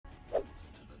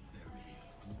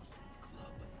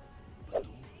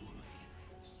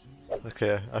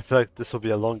Okay, I feel like this will be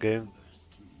a long game,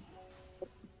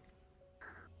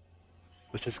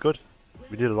 which is good.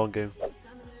 We need a long game.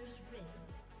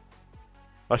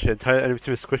 Actually, entire enemy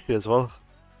team is squishy as well.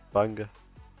 Banger.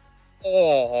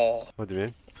 Oh. What do you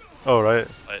mean? Oh, right.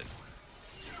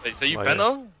 Wait, so you Oh,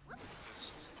 better?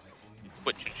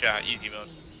 Twitch and chat, easy mode.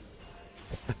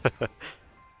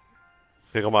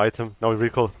 Pick up my item. Now we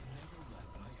recall.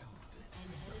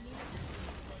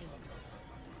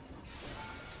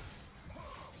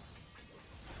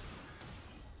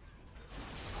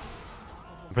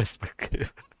 Missed my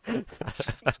cave.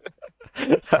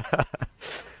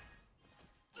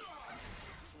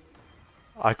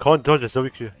 I can't dodge a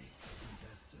WQ.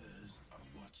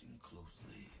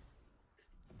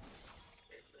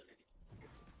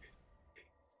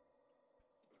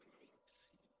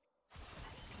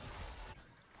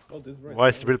 Oh, this is Why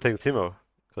is Sabrina playing Teemo?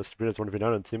 Because Sabrina's want to be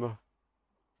down on Teemo.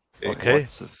 Okay. What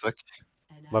the fuck?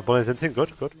 My ball is inting.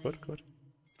 Good, good, good, good.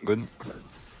 Good.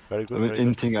 Very good. I mean, Very good.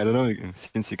 anything, I don't know,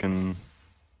 since you can...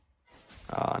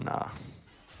 Ah, nah.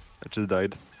 I just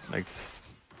died. Like this.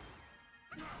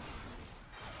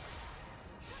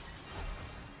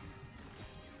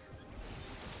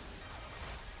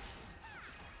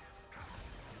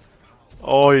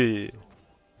 Oi!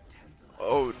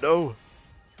 Oh no!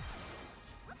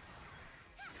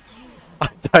 I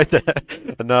died there.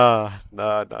 Nah,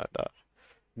 nah, nah, nah.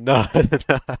 Nah,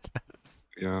 nah.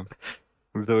 Yeah.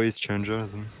 With the waste changer,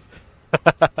 then.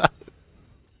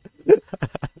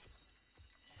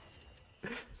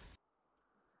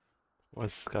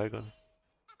 Where's this guy gone?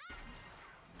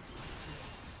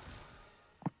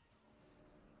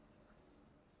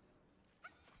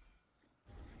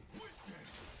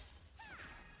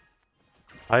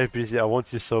 Hi, BZ, I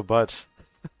want you so bad.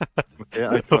 Okay,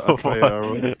 I try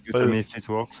arrow. You tell me if it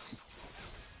works.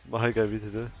 My guy beat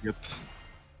it. Yep.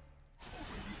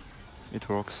 It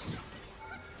works.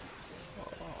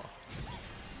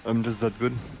 I'm just that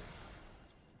good.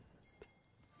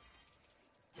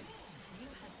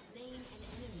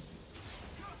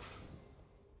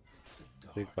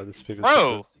 Big by this figure.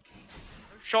 Bro!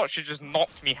 Shot should just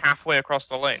knocked me halfway across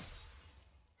the lane.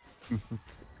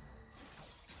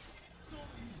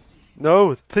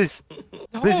 No, please,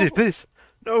 No. BZ, please,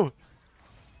 no.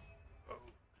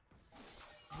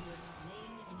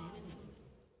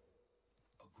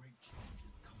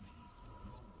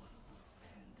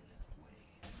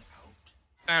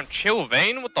 Damn, chill,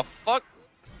 Vayne. What the fuck?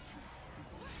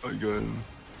 Oh my god.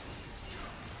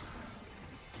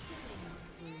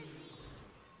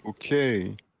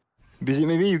 Okay. Busy,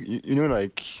 maybe you know,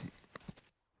 like,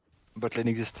 bot lane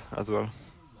exists as well.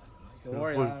 Don't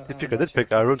worry, Well, if you did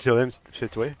pick, I ruined your name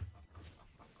straight away.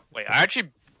 Wait, I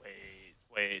actually...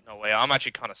 Wait, no, wait, I'm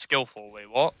actually kind of skillful. Wait,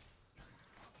 what?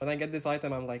 When I get this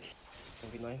item, I'm like,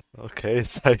 29. Okay,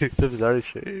 Psychic Tips, very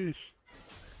sheesh.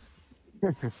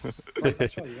 Oh, it's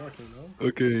actually working, no?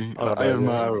 Okay, Oh, I have yeah,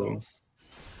 my yeah. arrow. Is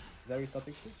that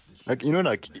static shit? Like, you know,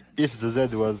 like, if the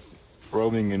Z was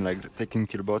roaming and, like, taking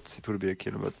kill bots, it would be a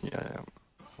kill bot. Yeah.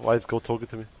 Why is Gold talking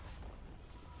to me?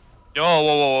 Yo,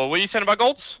 whoa, what are you saying about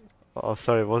golds? Oh,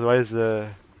 sorry, why is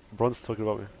Bronze talking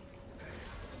about me?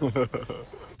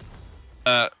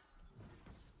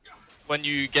 When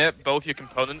you get both your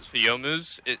components for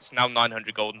Yomu's, it's now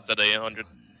 900 gold instead of 800.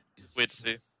 Weird to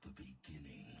see.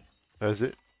 Where is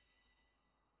it?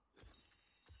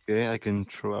 Okay, I can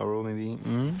throw arrow maybe.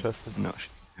 Interesting. No,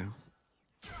 yeah.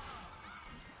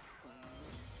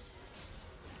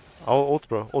 Oh, ult,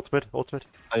 bro. Ultimate, ultimate.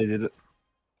 I did it.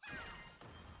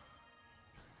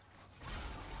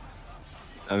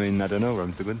 I mean, I don't know,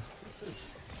 I'm too good.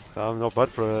 I'm not bad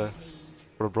for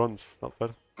a bronze. Not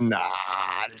bad. Nah,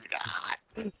 this guy.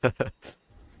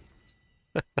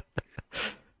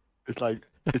 It's like,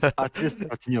 it's at least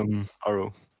platinum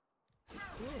arrow.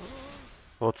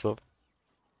 What's up?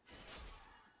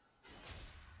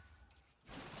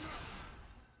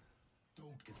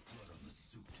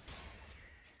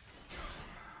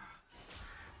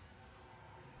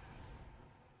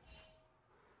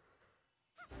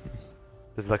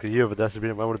 There's like a year, but that's been.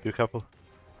 I want to be careful.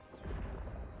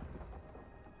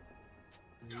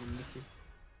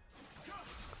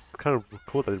 Kind of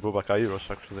cool that they brought back IE Rush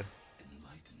actually.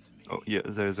 Oh, yeah,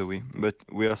 there's a way. But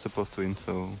we are supposed to win,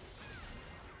 so...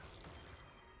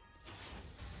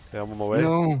 Yeah, I'm on my way.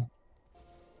 No!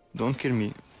 Don't kill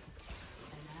me.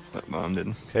 But I'm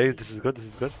dead. Okay, this is good. This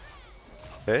is good.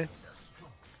 Okay.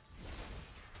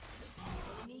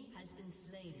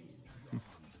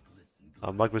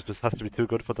 Magnus just has to be too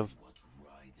good for them.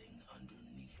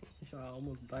 I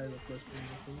almost died of flash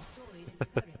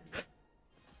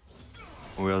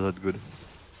We are that good.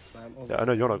 Yeah, I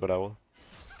know you're not good, Owl.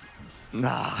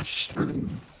 Nah.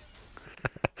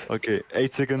 Okay,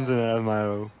 8 seconds and I have my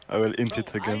arrow. I will int Bro, it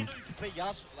I again. know you can play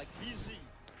Yasuo like BZ.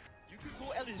 You could go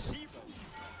LEC, bro.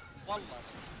 Wallah.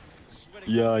 Swear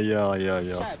to Yeah, God. yeah, yeah,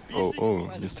 yeah. Chat, Oh, BZ can oh,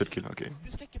 go you still LEC. kill. Okay.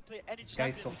 This guy can play any This guy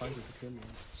is so champion. hungry to kill me.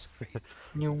 It's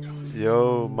crazy.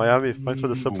 Yo, Miami, thanks for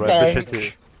the sub, bro. I Bonk. appreciate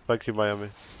you. Thank you, Miami.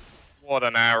 What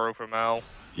an arrow from Al.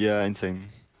 Yeah, insane.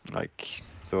 Like,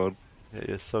 so. Yeah,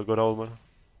 you're so good, old man.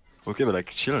 Okay, but like,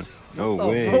 chill. No What the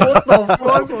way. What the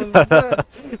fuck was that?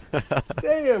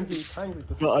 Damn, he's hungry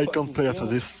to No, I fucking can't play after kill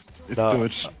me. this. It's Nah, too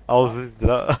much. I was,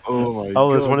 Oh my I god.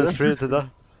 was 1-3 into that.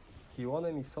 He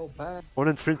wanted me so bad.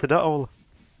 1-3 into that, old.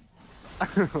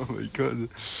 Oh my god.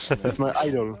 It's my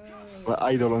idol. My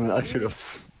idol on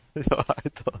Aphelios. Yo, I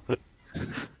thought.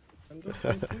 I'm just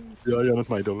going to. Yeah, you're not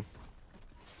my idol.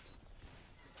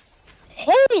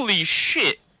 Holy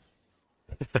shit!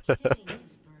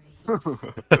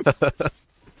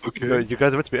 Okay. Yo, you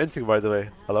guys are meant to be ending, by the way.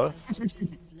 Hello?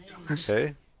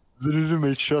 Okay. They really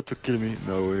made sure to kill me.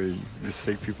 No way. These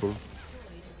fake people.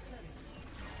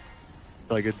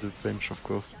 I get the bench, of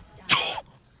course.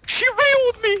 She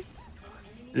railed me!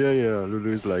 Yeah, yeah,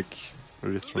 Lulu is like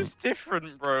really strong. It's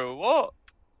different, bro. What?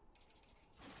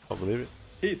 Can't believe it.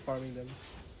 He's farming them.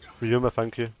 Ryuma,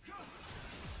 thank you.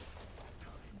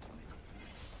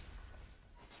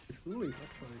 This Lulu is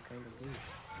actually kind of good.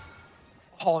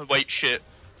 Oh, wait, shit.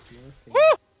 Smurfing. Woo!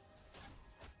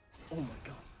 Oh my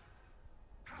god.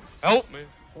 Help me.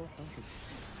 400.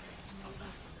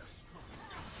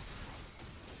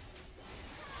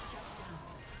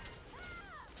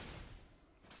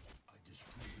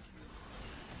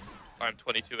 I'm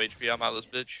 22 HP. I'm out of this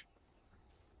bitch.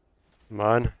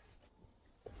 Man.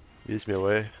 Ease me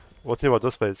away. What's new about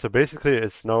this play? So basically,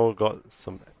 it's now got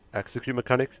some execute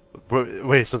mechanic.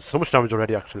 Wait, it's done so much damage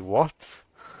already, actually. What?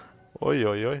 Oi,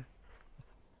 oi, oi.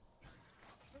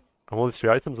 I'm only 3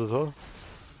 items as well.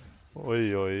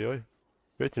 Oi, oi, oi.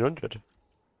 1800.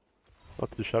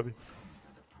 Not too shabby.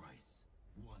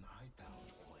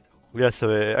 Yeah, so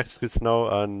it executes now,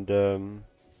 and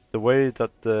the way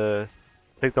that the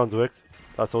takedowns work,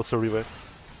 that's also reworked.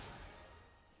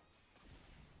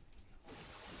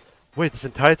 Wait, this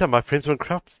entire time my frames weren't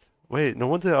crapped. Wait, no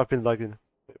wonder I've been lagging.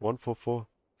 Wait, 144.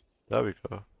 There we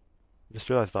go. Just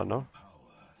realized that now.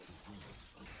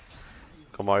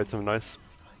 Come on, item, nice.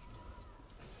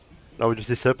 Now we just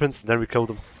see serpents, and then we kill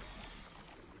them.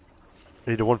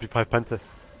 I need a 1v5 panther.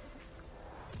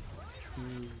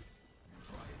 True.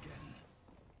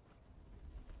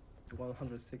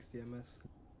 160 MS.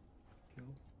 Kill.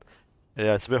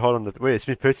 Yeah, it's a bit hard on the. Wait, it's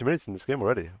been 30 minutes in this game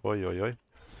already. Oi, oi, oi.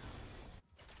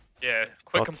 Yeah,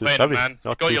 quit Not too complaining, shabby. man. You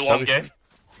Not got too your long shabby. game.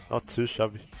 Not too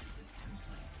shabby.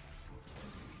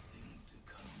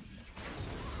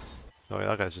 Oh yeah,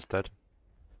 that guy's just dead.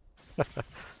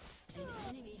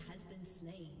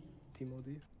 Timo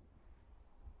D.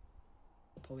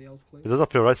 Totally outplayed. It does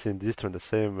not feel right seeing these two in the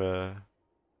same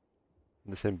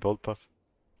build path.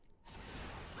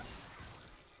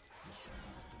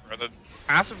 Bro, the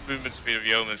passive movement speed of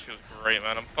Yeoman's feels great,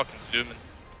 man. I'm fucking zooming.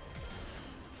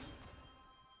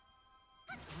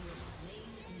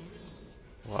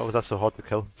 Why was that so hard to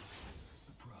kill?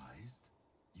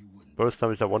 Bonus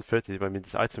damage at 130, I mean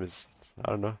this item is,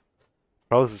 I don't know.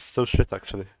 Prowess is so shit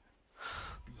actually.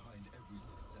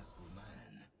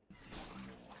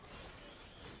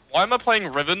 Why am I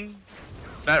playing Riven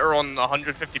better on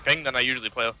 150 ping than I usually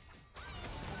play?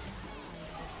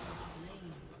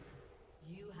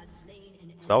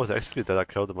 That was execute that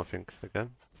killed him, I think,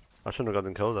 again. I shouldn't have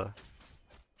gotten killed there.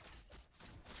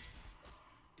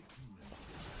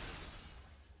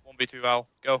 1v2 Val,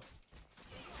 go.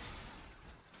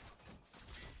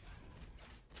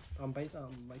 I'm biting.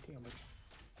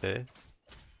 Okay.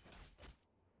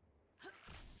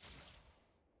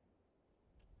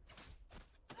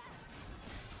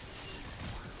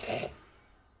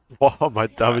 Wow, my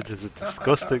damage is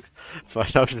disgusting. My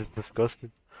damage is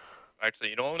disgusting. Actually,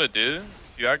 you know what I'm gonna do?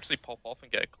 If you actually pop off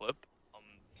and get a clip,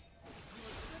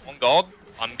 on God,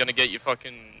 I'm gonna get your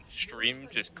fucking stream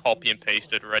just copy and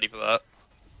pasted ready for that.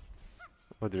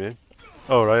 What do you mean?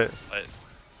 Oh, right.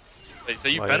 Wait, so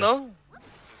you Oh, yeah. Benno?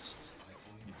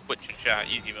 Twitch and chat,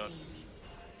 easy mode.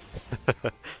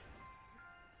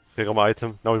 Pick up my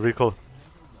item. Now we recall.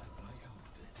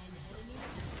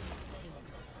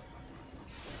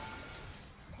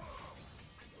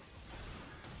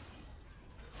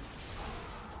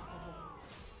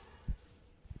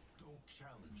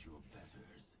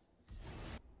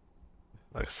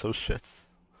 Like, so shit.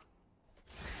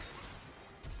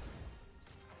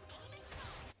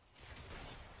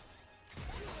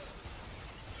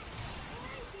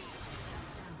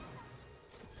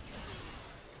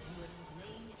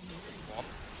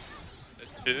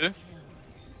 2.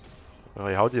 Oh,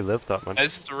 yeah, how do you live that, man?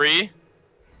 There's 3.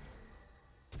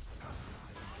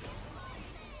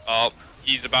 Oh,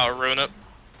 he's about to ruin it.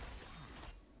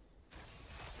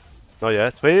 Not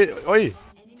yet. Wait, oi!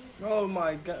 Oh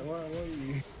my god, where are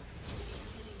you?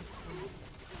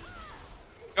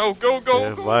 Go, go, go,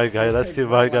 Yeah, go! my guy, let's go,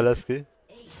 my guy, let's go. Yeah,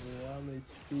 I'm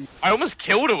HP. I almost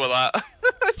killed her with that.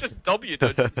 I just W'd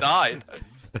her, just died.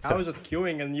 I was just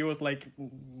queuing and he was like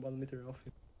 1 meter off.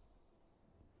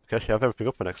 Okay, I have everything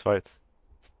up for next fight.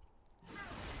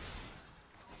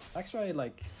 Actually, I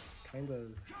like kinda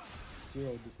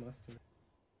zeroed this master.